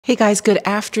Hey guys, good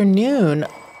afternoon.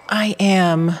 I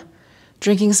am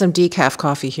drinking some decaf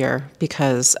coffee here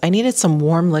because I needed some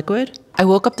warm liquid. I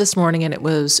woke up this morning and it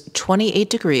was 28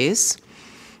 degrees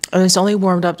and it's only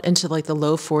warmed up into like the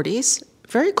low 40s.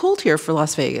 Very cold here for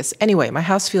Las Vegas. Anyway, my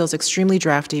house feels extremely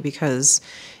drafty because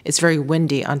it's very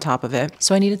windy on top of it.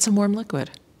 So I needed some warm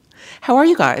liquid. How are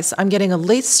you guys? I'm getting a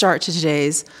late start to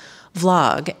today's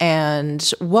vlog,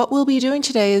 and what we'll be doing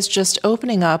today is just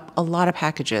opening up a lot of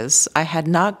packages. I had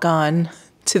not gone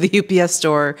to the UPS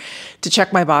store to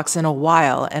check my box in a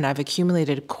while, and I've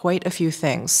accumulated quite a few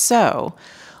things. So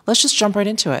let's just jump right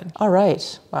into it. All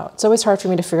right. Wow. It's always hard for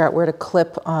me to figure out where to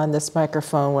clip on this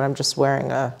microphone when I'm just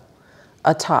wearing a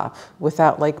top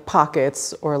without like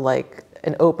pockets or like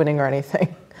an opening or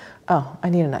anything. Oh, I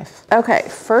need a knife. Okay,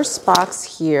 first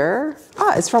box here.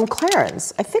 It's from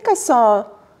Clarins. I think I saw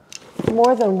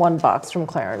more than one box from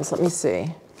Clarins. Let me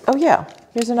see. Oh yeah,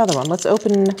 here's another one. Let's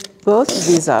open both of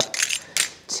these up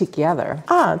together.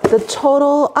 The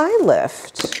Total Eye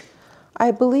Lift.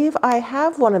 I believe I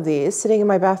have one of these sitting in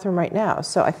my bathroom right now,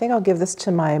 so I think I'll give this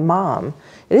to my mom.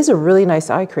 It is a really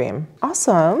nice eye cream.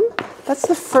 Awesome. That's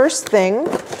the first thing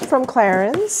from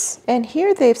Clarins. And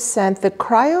here they've sent the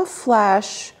Cryo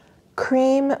Flash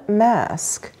Cream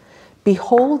Mask.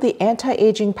 Behold the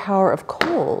anti-aging power of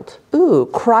cold. Ooh,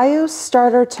 cryo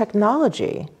starter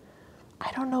technology.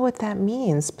 I don't know what that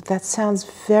means, but that sounds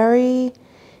very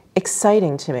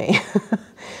exciting to me.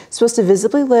 Supposed to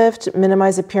visibly lift,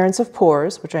 minimize appearance of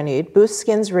pores, which I need, boost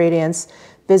skin's radiance,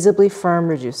 visibly firm,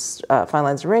 reduce fine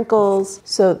lines and wrinkles.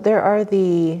 So there are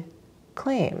the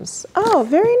claims. Oh,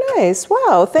 very nice.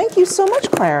 Wow, thank you so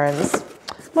much, Clarins.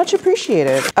 Much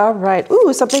appreciated. All right,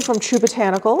 ooh, something from True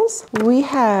Botanicals. We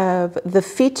have the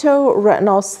Phyto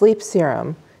Retinol Sleep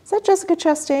Serum. Is that Jessica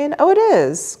Chastain? Oh, it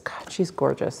is. God, she's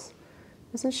gorgeous,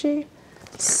 isn't she?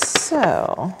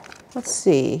 So, let's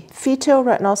see. Phyto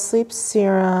Retinol Sleep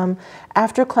Serum.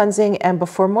 After cleansing and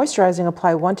before moisturizing,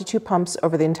 apply 1 to 2 pumps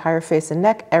over the entire face and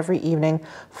neck every evening.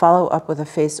 Follow up with a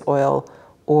face oil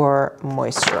or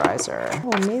moisturizer.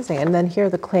 Oh, amazing. And then here are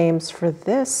the claims for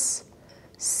this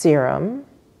serum.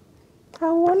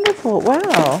 How wonderful.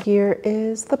 Wow. Here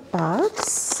is the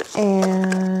box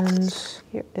and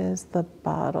here is the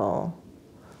bottle.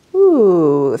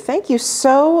 Ooh, thank you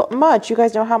so much. You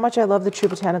guys know how much I love the True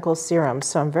Botanicals serum,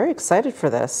 so I'm very excited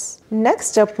for this.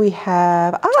 Next up we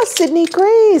have, Sydney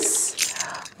Grace.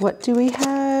 What do we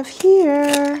have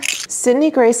here? Sydney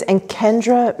Grace and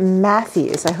Kendra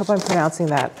Matthews. I hope I'm pronouncing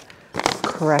that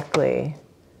correctly.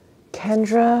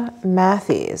 Kendra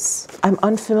Matthews. I'm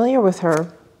unfamiliar with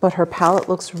her, but her palette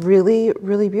looks really,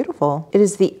 really beautiful. It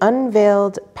is the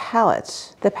Unveiled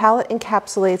Palette. The palette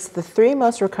encapsulates the 3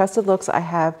 most requested looks I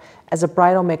have as a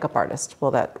bridal makeup artist. Well,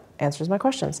 that answers my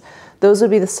questions. Those would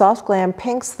be the soft glam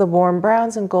pinks, the warm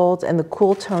browns and golds, and the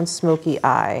cool tone smoky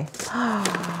eye.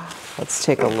 Let's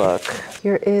take a look.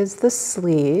 Here is the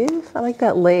sleeve. I like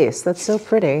that lace, that's so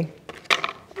pretty.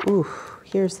 Ooh,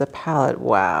 here's the palette,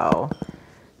 wow.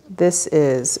 This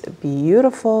is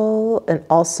beautiful and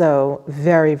also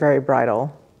very, very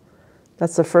bridal.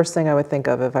 That's the first thing I would think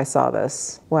of if I saw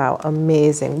this. Wow,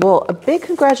 amazing. Well, a big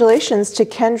congratulations to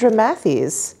Kendra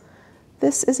Matthews.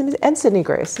 This is amazing. And Sydney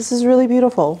Grace. This is really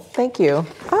beautiful. Thank you.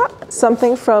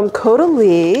 Something from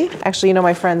Caudalie. Actually, you know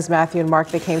my friends Matthew and Mark,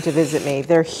 they came to visit me.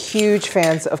 They're huge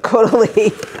fans of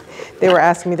Caudalie. They were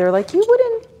asking me, they were like, you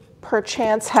wouldn't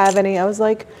perchance have any? I was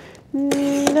like,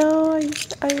 no,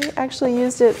 I actually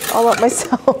used it all up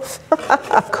myself.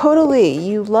 Caudalie,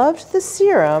 you loved the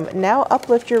serum. Now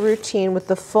uplift your routine with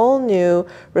the full new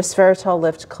Resveratrol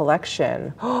Lift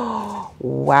collection.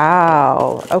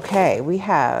 Wow. Okay, we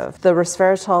have the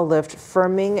Resveratrol Lift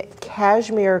Firming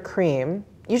Cashmere Cream.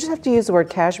 You just have to use the word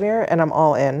cashmere and I'm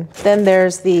all in. Then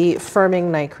there's the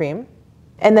Firming Night Cream.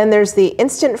 And then there's the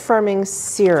Instant Firming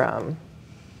Serum.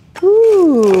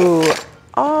 Ooh.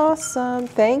 Awesome,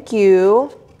 thank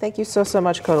you. Thank you so, so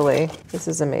much, Caudalie. This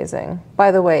is amazing. By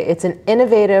the way, it's an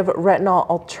innovative retinol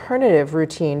alternative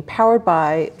routine powered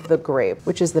by the grape,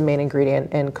 which is the main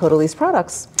ingredient in Caudalie's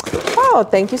products. Oh,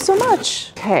 thank you so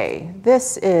much. Okay,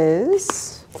 this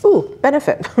is,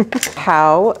 Benefit.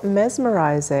 How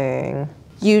mesmerizing.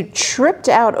 You tripped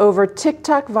out over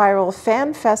TikTok viral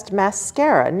FanFest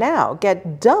mascara. Now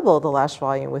get double the lash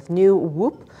volume with new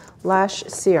Whoop Lash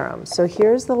Serum. So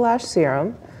here's the lash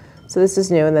serum. So this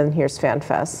is new, and then here's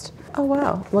FanFest. Oh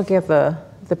wow, looking at the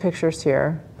pictures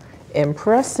here.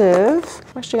 Impressive.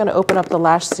 I'm actually gonna open up the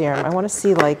lash serum. I wanna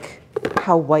see like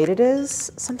how white it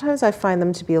is. Sometimes I find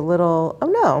them to be a little, oh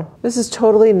no, this is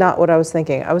totally not what I was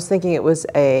thinking. I was thinking it was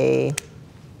I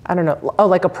don't know,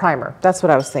 like a primer. That's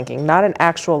what I was thinking, not an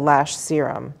actual lash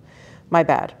serum. My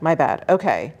bad, my bad.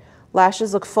 Okay.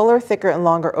 Lashes look fuller, thicker, and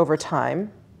longer over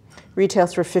time.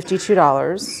 Retails for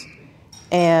 $52.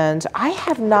 And I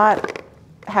have not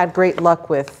had great luck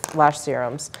with lash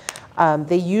serums.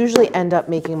 They usually end up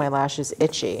making my lashes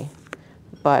itchy,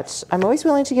 but I'm always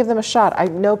willing to give them a shot. I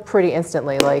know pretty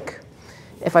instantly, like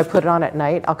if I put it on at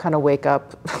night, I'll kind of wake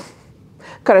up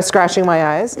kind of scratching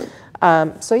my eyes.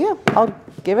 So yeah, I'll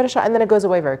give it a shot, and then it goes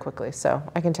away very quickly, so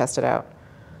I can test it out.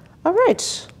 All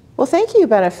right, well, thank you,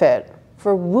 Benefit,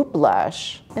 for Whoop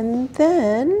Lash. And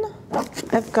then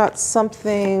I've got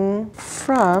something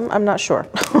from, I'm not sure.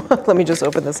 Let me just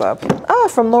open this up. Ah,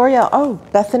 from L'Oreal. Oh,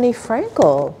 Bethany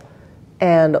Frankel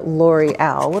and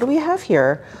L'Oreal. What do we have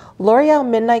here? L'Oreal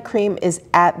Midnight Cream is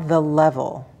at the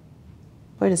level.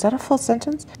 Wait, is that a full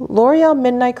sentence? L'Oreal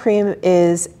Midnight Cream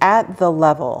is at the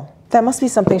level. That must be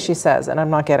something she says, and I'm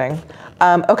not getting.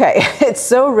 Okay, it's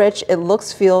so rich, it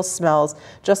looks, feels, smells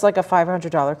just like a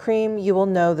 $500 cream. You will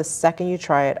know the second you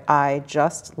try it. I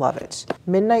just love it.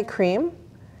 Midnight Cream,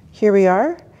 here we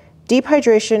are. Deep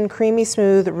hydration, creamy,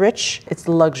 smooth, rich. It's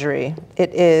luxury.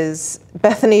 It is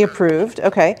Bethany approved,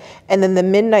 okay. And then the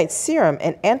Midnight Serum,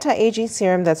 an anti-aging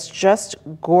serum that's just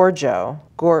gorgeous.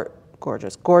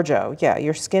 Yeah,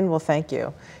 your skin will thank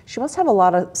you. She must have a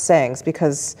lot of sayings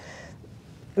because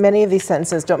many of these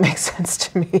sentences don't make sense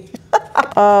to me.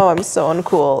 Oh, I'm so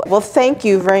uncool. Well, thank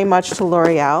you very much to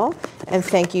L'Oreal, and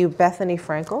thank you, Bethany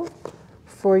Frankel,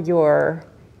 for your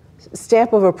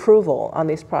stamp of approval on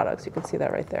these products. You can see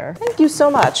that right there. Thank you so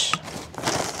much.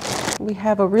 We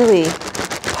have a really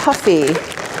puffy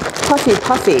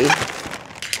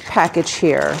package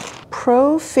here.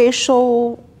 Pro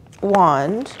Facial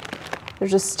Wand.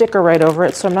 There's a sticker right over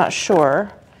it, so I'm not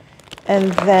sure.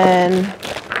 And then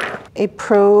a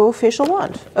Pro Facial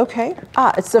Wand. Okay.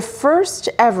 Ah, it's the first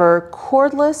ever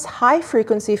cordless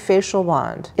high-frequency facial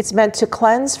wand. It's meant to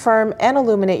cleanse, firm, and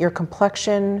illuminate your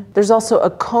complexion. There's also a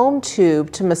comb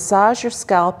tube to massage your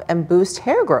scalp and boost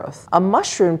hair growth, a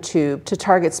mushroom tube to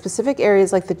target specific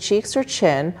areas like the cheeks or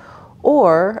chin,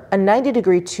 or a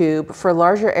 90-degree tube for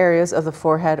larger areas of the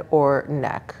forehead or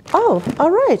neck. Oh, all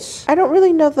right. I don't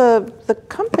really know the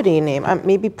company name.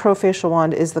 Maybe Pro Facial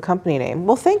Wand is the company name.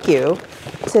 Well, thank you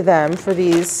to them for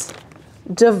these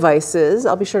devices.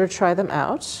 I'll be sure to try them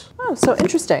out. Oh, so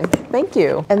interesting. Thank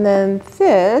you. And then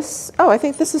this, oh, I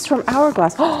think this is from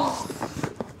Hourglass. Oh,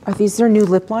 are these their new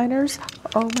lip liners?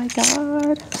 Oh my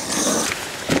God.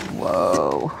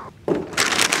 Whoa.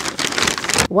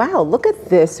 Wow, look at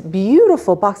this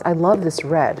beautiful box. I love this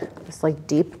red, this like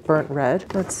deep burnt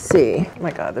red. Let's see. Oh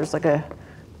my God, there's like a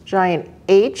giant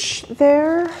H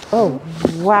there. Oh,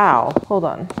 wow. Hold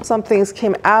on. Some things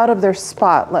came out of their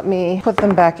spot. Let me put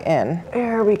them back in.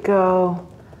 There we go.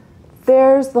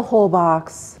 There's the whole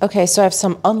box. Okay, so I have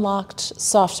some unlocked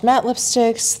soft matte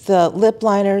lipsticks, the lip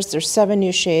liners, there's 7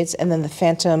 new shades, and then the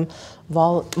Phantom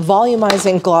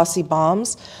volumizing glossy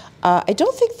balms. I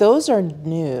don't think those are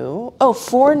new. Oh,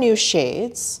 4 new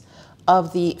shades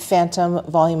of the Phantom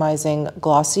Volumizing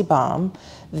Glossy Balm.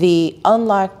 The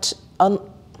unlocked,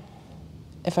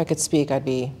 if I could speak, I'd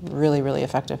be really, really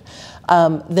effective.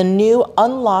 The new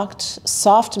unlocked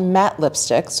soft matte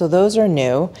lipstick, so those are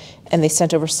new, and they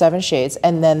sent over 7 shades,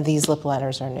 and then these lip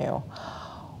liners are new.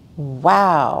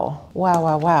 Wow, wow,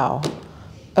 wow, wow.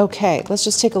 Okay, let's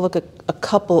just take a look at a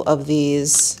couple of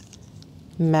these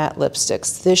matte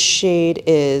lipsticks. This shade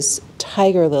is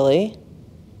Tiger Lily.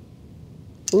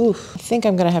 Ooh, I think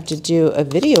I'm gonna have to do a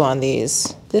video on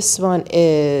these. This one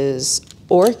is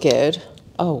Orchid.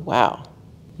 Oh, wow.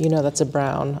 You know that's a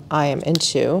brown I am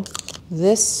into.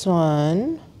 This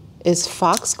one is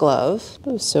Foxglove.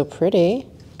 Oh, so pretty.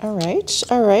 All right,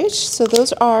 all right. So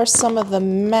those are some of the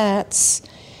mattes.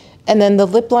 And then the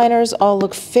lip liners all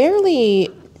look fairly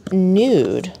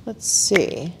nude. Let's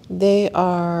see. They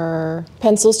are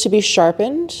pencils to be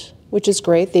sharpened, which is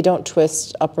great. They don't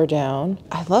twist up or down.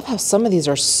 I love how some of these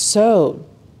are so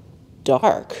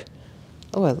dark.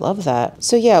 Oh, I love that.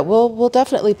 So yeah, we'll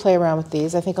definitely play around with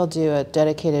these. I think I'll do a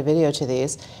dedicated video to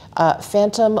these.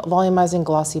 Phantom Volumizing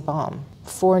Glossy Balm.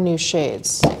 4 new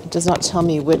shades. It does not tell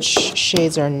me which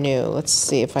shades are new. Let's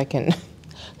see if I can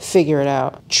figure it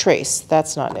out. Trace,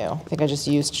 that's not new. I think I just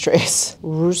used Trace.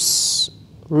 Rouse?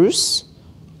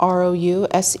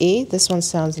 R-O-U-S-E. This one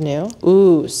sounds new.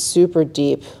 Ooh, super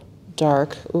deep,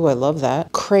 dark. Ooh, I love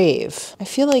that. Crave. I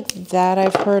feel like that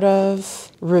I've heard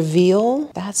of. Reveal.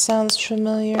 That sounds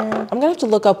familiar. I'm gonna have to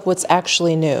look up what's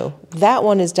actually new. That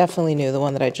one is definitely new, the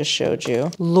one that I just showed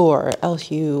you. Lure,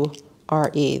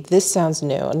 L-U-R-E. This sounds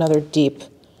new, another deep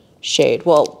shade.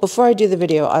 Well, before I do the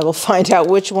video, I will find out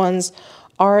which ones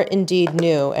are indeed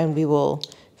new, and we will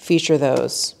feature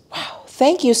those. Wow.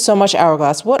 Thank you so much,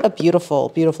 Hourglass. What a beautiful,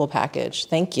 beautiful package.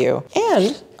 Thank you.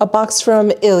 And a box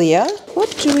from Ilia. What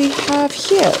do we have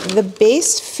here? The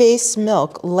Base Face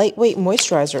Milk Lightweight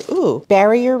Moisturizer. Ooh,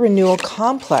 Barrier Renewal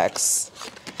Complex.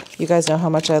 You guys know how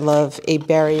much I love a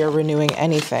barrier renewing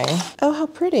anything. Oh, how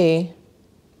pretty.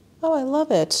 Oh, I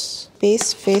love it.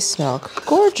 Base Face Milk.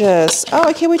 Gorgeous. Oh,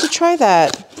 I can't wait to try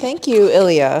that. Thank you,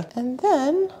 Ilia. And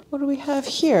then, what do we have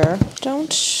here?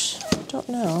 Don't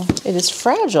know. It is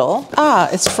fragile. Ah,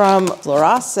 it's from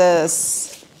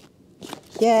Florasis.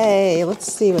 Yay,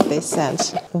 let's see what they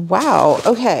sent. Wow,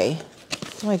 okay.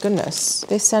 Oh my goodness.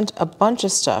 They sent a bunch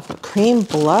of stuff. Cream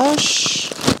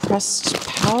blush, pressed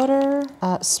powder,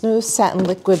 smooth satin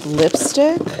liquid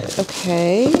lipstick.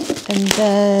 Okay. And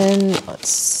then, let's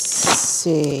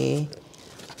see.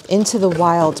 Into the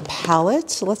Wild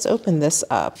palette. Let's open this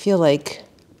up. I feel like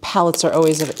palettes are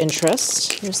always of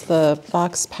interest. Here's the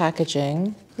box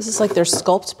packaging. This is like their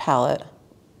Sculpt palette.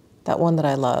 That one that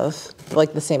I love.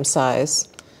 Like the same size.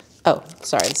 Oh,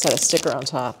 sorry, it had a sticker on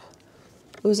top.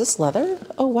 Ooh, is this leather?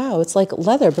 Oh wow, it's like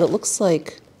leather, but it looks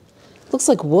like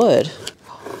wood.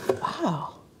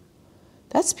 Wow,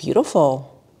 that's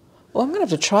beautiful. Well, I'm gonna have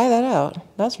to try that out,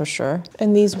 that's for sure.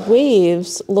 And these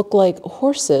waves look like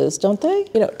horses, don't they?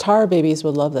 You know, Tara babies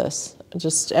would love this.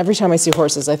 Just every time I see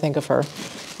horses, I think of her.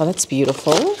 Oh, that's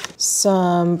beautiful.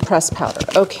 Some pressed powder.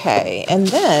 Okay, and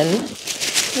then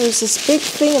there's this big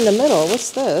thing in the middle.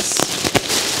 What's this?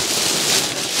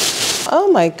 Oh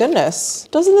my goodness.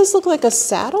 Doesn't this look like a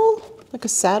saddle? Like a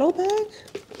saddle bag?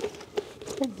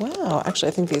 Oh, wow. Actually,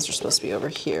 I think these are supposed to be over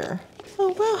here.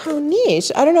 Oh, wow, how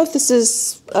neat. I don't know if this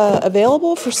is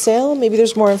available for sale. Maybe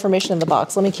there's more information in the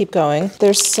box. Let me keep going.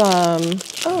 There's some,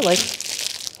 oh, like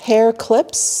hair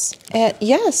clips. And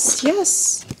yes,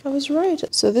 I was right.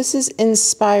 So this is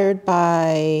inspired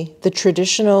by the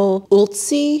traditional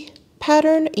Ulzi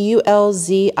pattern,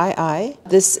 ULZII.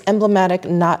 This emblematic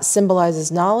knot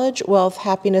symbolizes knowledge, wealth,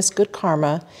 happiness, good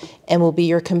karma, and will be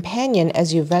your companion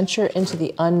as you venture into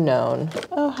the unknown.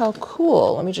 Oh, how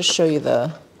cool. Let me just show you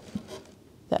the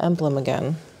emblem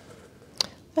again.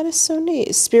 That is so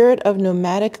neat. Spirit of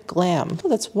nomadic glam. Oh,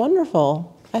 that's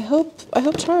wonderful. I hope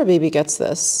Tara baby gets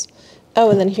this.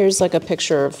 Oh, and then here's like a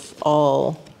picture of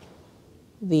all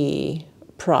the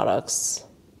products.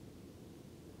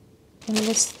 And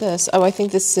what's this? Oh, I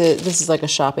think this is like a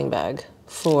shopping bag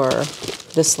for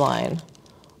this line.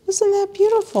 Isn't that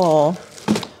beautiful?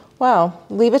 Wow,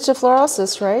 leave it to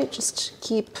Florasis, right? Just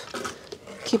keep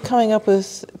coming up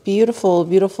with beautiful,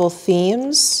 beautiful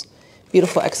themes,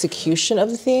 beautiful execution of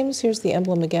the themes. Here's the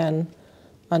emblem again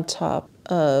on top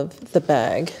of the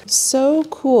bag. So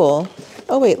cool.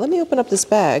 Oh wait, let me open up this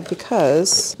bag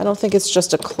because I don't think it's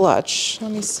just a clutch.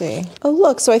 Let me see. Oh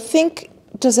look, so I think,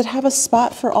 does it have a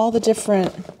spot for all the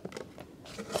different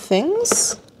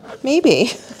things?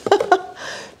 Maybe.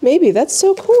 Maybe, that's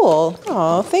so cool.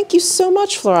 Oh, thank you so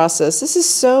much, Florasis. This is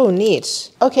so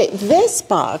neat. Okay, this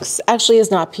box actually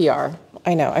is not PR.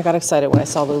 I know, I got excited when I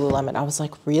saw Lululemon. I was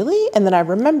like, really? And then I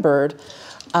remembered,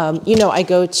 you know, I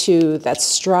go to that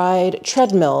Stride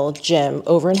treadmill gym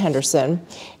over in Henderson.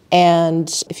 And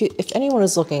if anyone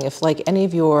is looking, if like any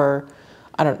of your,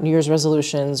 I don't know, New Year's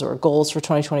resolutions or goals for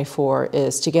 2024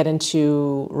 is to get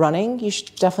into running, you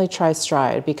should definitely try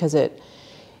Stride because it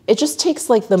just takes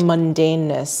like the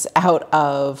mundaneness out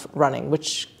of running,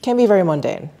 which can be very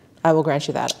mundane. I will grant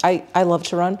you that. I love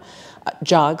to run,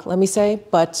 jog, let me say,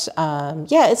 but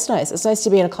yeah, it's nice. It's nice to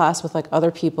be in a class with like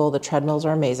other people. The treadmills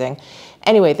are amazing.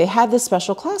 Anyway, they had this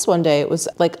special class one day. It was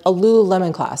like a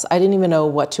Lululemon class. I didn't even know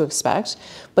what to expect,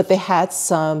 but they had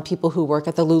some people who work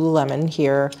at the Lululemon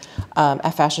here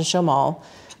at Fashion Show Mall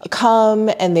come,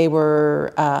 and they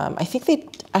were,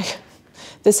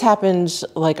 this happened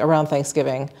like around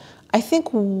Thanksgiving. I think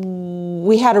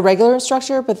we had a regular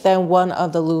instructor, but then one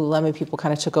of the Lululemon people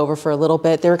kind of took over for a little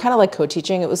bit. They were kind of like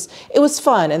co-teaching. It was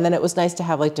fun, and then it was nice to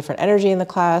have like different energy in the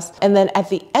class. And then at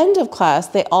the end of class,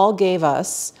 they all gave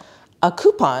us a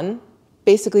coupon,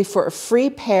 basically for a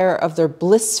free pair of their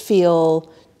Blissfeel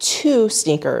 2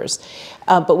 sneakers.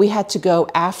 But we had to go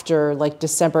after like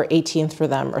December 18th for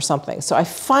them or something. So I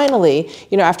finally,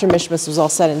 you know, after Mishmas was all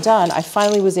said and done, I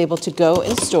finally was able to go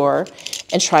in store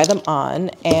and try them on.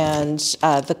 And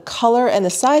the color and the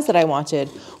size that I wanted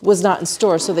was not in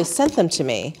store, so they sent them to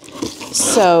me.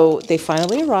 So they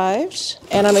finally arrived,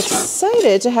 and I'm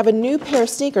excited to have a new pair of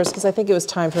sneakers because I think it was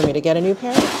time for me to get a new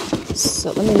pair.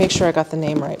 So let me make sure I got the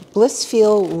name right.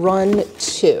 Blissfeel Run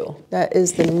 2. That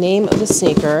is the name of the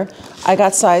sneaker. I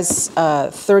got size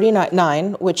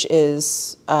 39, which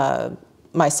is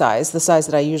my size, the size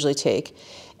that I usually take.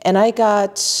 And I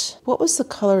got, what was the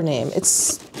color name?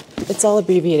 It's all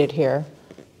abbreviated here.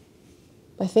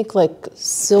 I think like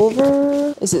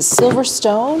silver, is it silver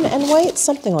stone and white?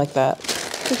 Something like that.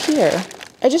 Look here.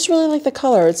 I just really like the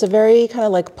color. It's a very kind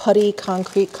of like putty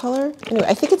concrete color. Anyway,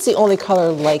 I think it's the only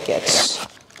color like it.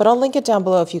 But I'll link it down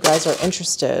below if you guys are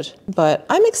interested. But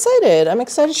I'm excited. I'm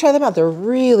excited to try them out. They're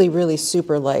really, really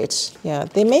super light. Yeah,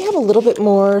 they may have a little bit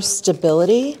more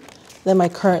stability than my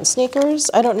current sneakers.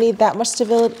 I don't need that much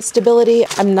stability.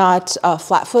 I'm not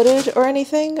flat-footed or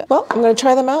anything. Well, I'm gonna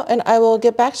try them out and I will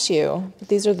get back to you.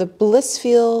 These are the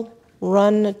Blissfeel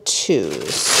Run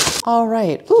 2s. All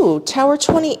right, ooh, Tower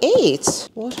 28.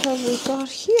 What have we got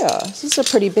here? This is a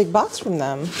pretty big box from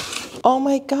them. Oh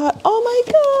my God,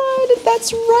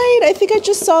 that's right. I think I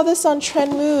just saw this on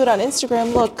Trend Mood on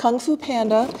Instagram. Look, Kung Fu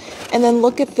Panda, and then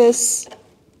look at this,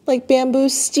 like bamboo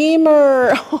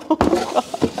steamer. Oh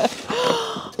God.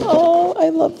 Oh, I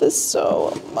love this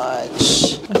so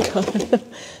much. Oh my God.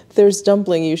 There's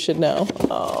Dumpling, you should know.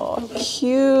 Oh, how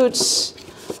cute.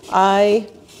 I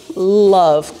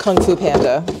love Kung Fu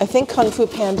Panda. I think Kung Fu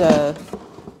Panda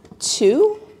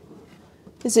 2?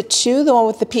 Is it 2, the one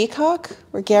with the peacock?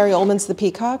 Where Gary Oldman's the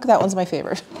peacock? That one's my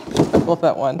favorite. I love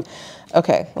that one.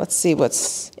 Okay, let's see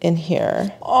what's in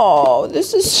here. Oh,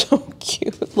 this is so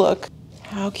cute. Look,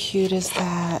 how cute is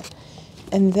that?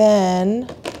 And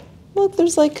then, look,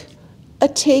 there's like a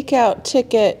takeout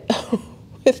ticket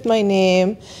with my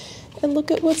name. And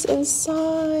look at what's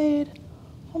inside.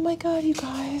 Oh my God, you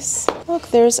guys. Look,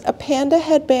 there's a panda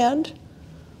headband,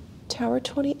 Tower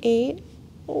 28.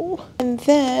 Oh. And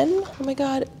then, oh my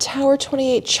God, Tower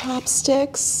 28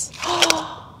 chopsticks.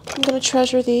 I'm gonna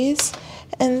treasure these.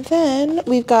 And then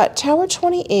we've got Tower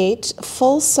 28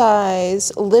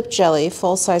 full-size lip jelly,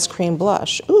 full-size cream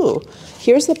blush. Ooh,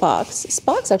 here's the box. This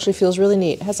box actually feels really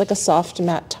neat. It has like a soft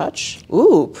matte touch.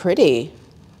 Ooh, pretty.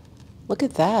 Look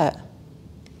at that.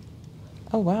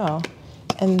 Oh, wow.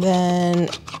 And then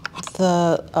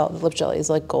the lip jelly is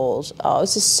like gold. Oh,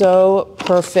 this is so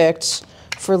perfect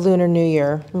for Lunar New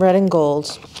Year. Red and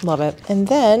gold. Love it. And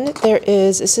then there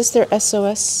is this their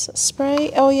SOS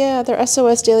spray? Oh yeah, their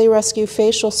SOS Daily Rescue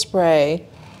facial spray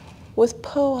with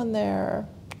Poe on there.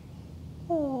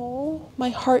 Oh, my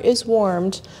heart is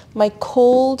warmed. My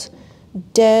cold,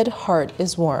 dead heart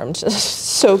is warmed.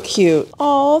 So cute.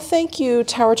 Oh, thank you,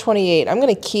 Tower 28. I'm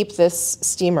gonna keep this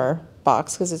steamer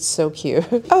box because it's so cute.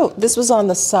 Oh, this was on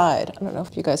the side. I don't know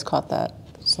if you guys caught that.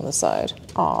 It's on the side.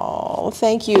 Oh,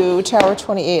 thank you, Tower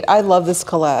 28. I love this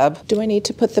collab. Do I need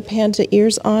to put the panda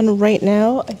ears on right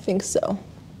now? I think so.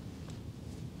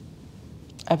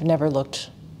 I've never looked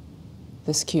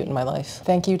this cute in my life.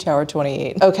 Thank you, Tower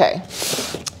 28. Okay.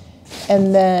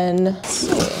 And then, let's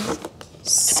see.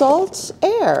 Salt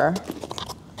Air.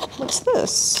 What's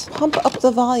this? Pump up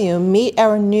the volume. Meet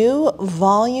our new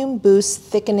Volume Boost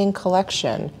Thickening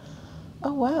Collection.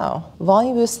 Oh, wow.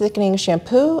 Volume Boost Thickening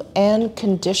Shampoo and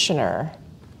Conditioner.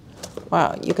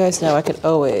 Wow, you guys know I could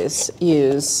always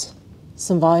use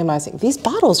some volumizing. These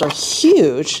bottles are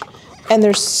huge, and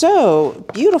they're so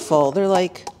beautiful. They're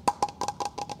like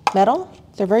metal.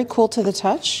 They're very cool to the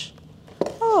touch.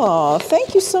 Oh,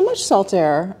 thank you so much, Salt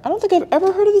Air. I don't think I've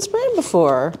ever heard of this brand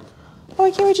before. Oh, I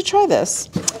can't wait to try this.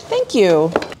 Thank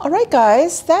you. All right,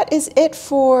 guys, that is it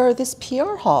for this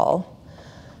PR haul.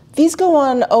 These go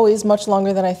on always much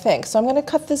longer than I think, so I'm gonna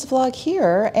cut this vlog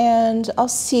here and I'll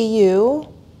see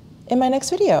you in my next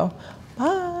video.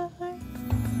 Bye.